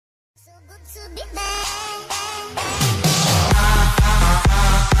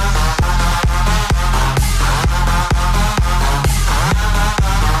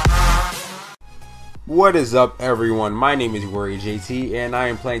What is up, everyone? My name is Warrior JT and I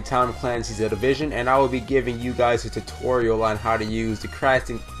am playing Tom Clancy's The Division, and I will be giving you guys a tutorial on how to use the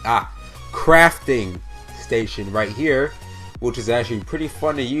crafting station right here, which is actually pretty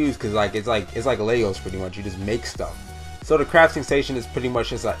fun to use because it's like Legos pretty much. You just make stuff. So the crafting station is pretty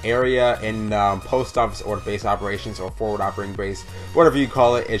much just an area in post office or base operations or forward operating base, whatever you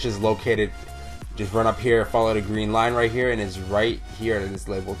call it. It's just located. Just run up here, follow the green line right here, and it's right here. It is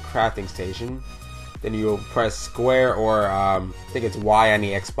labeled crafting station. Then you'll press square, or I think it's Y on the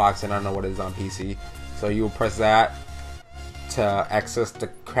Xbox, and I don't know what it is on PC. So you'll press that to access the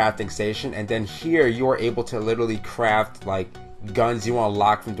crafting station, and then here you are able to literally craft like guns you want to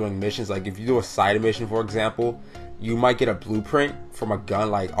lock from doing missions. Like if you do a side mission, for example, you might get a blueprint from a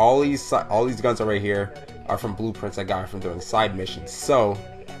gun. Like all these guns are right here are from blueprints I got from doing side missions. So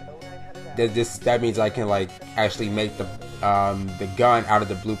that means I can like actually make the gun out of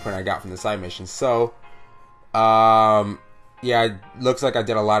the blueprint I got from the side mission. So yeah, it looks like I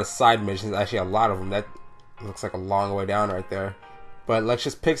did a lot of side missions, actually a lot of them. That looks like a long way down right there. But let's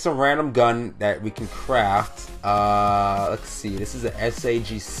just pick some random gun that we can craft. Let's see, this is an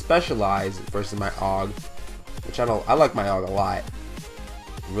SAG Specialized versus my AUG, which I like my AUG a lot.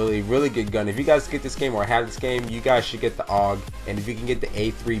 Really good gun. If you guys get this game or have this game, you guys should get the AUG, and if you can get the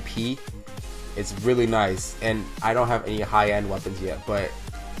A3P, it's really nice. And I don't have any high-end weapons yet, but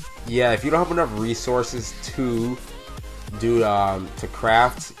yeah, if you don't have enough resources to do to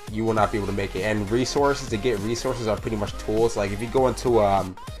craft, you will not be able to make it. And resources, to get resources, are pretty much tools. Like if you go into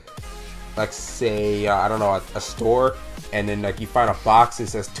like say I don't know, a store, and then like you find a box that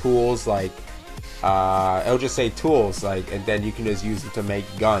says tools, like it'll just say tools, like, and then you can just use it to make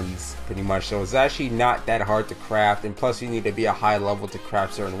guns pretty much. So it's actually not that hard to craft, and plus you need to be a high level to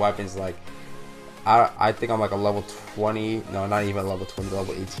craft certain weapons. Like I think I'm like a level 20, no, not even level 20,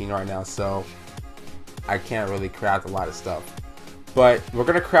 level 18 right now, so I can't really craft a lot of stuff. But we're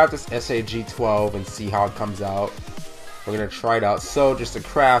gonna craft this SAG-12 and see how it comes out. We're gonna try it out. So just to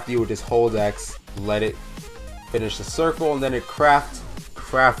craft, you would just hold X, let it finish the circle, and then it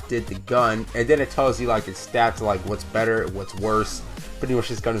crafted the gun, and then it tells you like its stats, like what's better, what's worse. Pretty much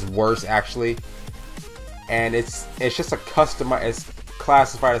this gun is worse actually, and it's just a customized, it's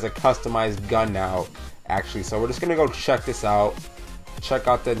classified as a customized gun now actually. So we're just gonna go check this out, check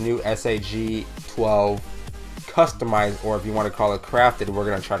out the new SAG-12 customized, or if you want to call it crafted. We're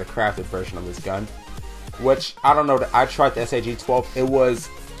gonna try the crafted version of this gun, which I don't know, I tried the SAG-12. It was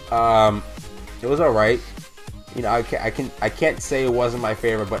alright. You know, I can't say it wasn't my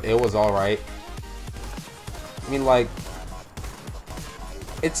favorite, but it was alright. I mean, like,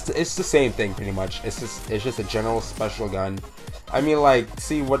 it's the same thing pretty much. It's just a general special gun. I mean, like,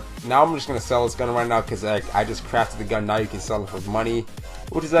 see what, now I'm just gonna sell this gun right now because like I just crafted the gun. Now you can sell it for money,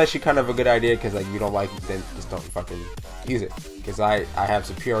 which is actually kind of a good idea, because like, if you don't like it, then just don't fucking use it, because I have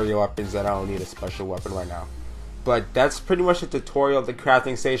superior weapons that I don't need a special weapon right now. But that's pretty much the tutorial of the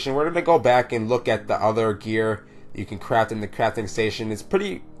crafting station. We're gonna go back and look at the other gear you can craft in the crafting station. It's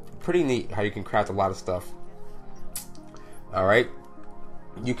pretty neat how you can craft a lot of stuff. Alright,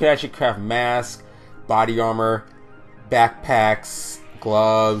 you can actually craft masks, body armor, backpacks,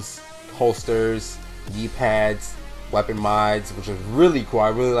 gloves, holsters, knee pads, weapon mods, which is really cool. I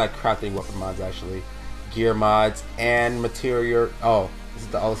really like crafting weapon mods actually. Gear mods and material. Oh, this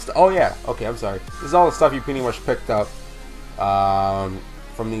is all the stuff. Oh yeah, okay, I'm sorry. This is all the stuff you pretty much picked up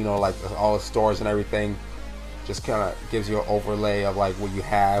from, you know, like all the stores and everything. Just kind of gives you an overlay of like what you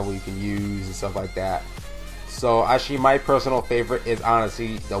have, what you can use and stuff like that. So actually my personal favorite is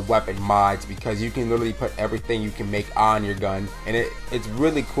honestly the weapon mods, because you can literally put everything you can make on your gun, and it's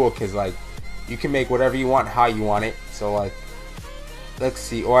really cool because like you can make whatever you want, how you want it. So like, let's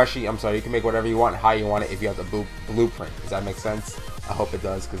see, or actually I'm sorry, you can make whatever you want, how you want it, if you have the blueprint. Does that make sense? I hope it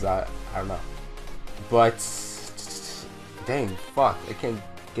does, because I don't know. But dang, fuck, I can't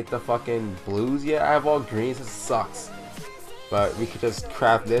get the fucking blues yet. I have all greens. This sucks. But we could just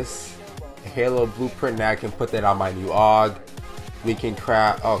craft this Halo blueprint. Now I can put that on my new AUG. We can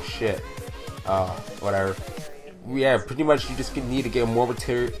craft, oh shit, whatever. Yeah, pretty much you just need to get more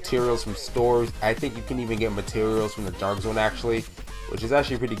materials from stores. I think you can even get materials from the Dark Zone actually, which is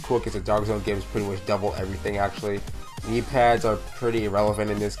actually pretty cool, because the Dark Zone gives pretty much double everything actually. Knee pads are pretty irrelevant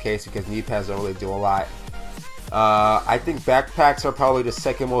in this case, because knee pads don't really do a lot. I think backpacks are probably the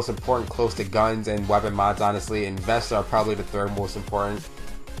second most important, close to guns and weapon mods honestly, and vests are probably the third most important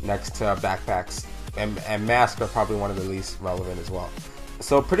next to backpacks, and masks are probably one of the least relevant as well.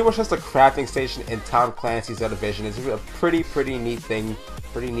 So pretty much just a crafting station in Tom Clancy's The Division. It's a pretty neat thing,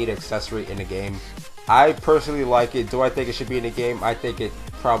 pretty neat accessory in the game. I personally like it. Do I think it should be in the game? I think it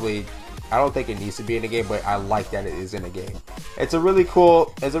probably, I don't think it needs to be in the game, but I like that it is in the game. It's a really cool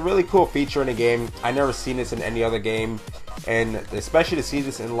feature in the game. I never seen this in any other game, and especially to see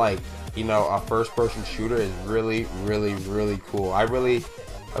this in like, you know, a first-person shooter is really cool. I really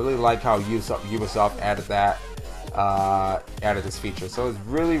like how Ubisoft added that, added this feature. So it's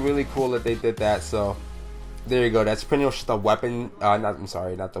really cool that they did that. So there you go. That's pretty much the weapon. I'm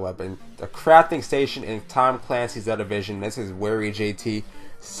sorry, not the weapon. The crafting station in Tom Clancy's The Division. This is Wary JT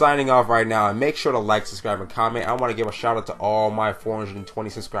signing off right now. And make sure to like, subscribe, and comment. I want to give a shout out to all my 420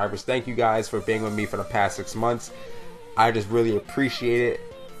 subscribers. Thank you guys for being with me for the past 6 months. I just really appreciate it.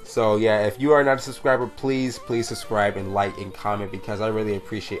 So yeah, if you are not a subscriber, please subscribe and like and comment, because I really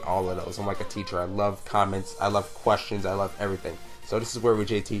appreciate all of those. I'm like a teacher. I love comments. I love questions. I love everything. So this is Wary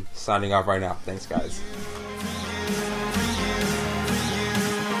JT signing off right now. Thanks, guys.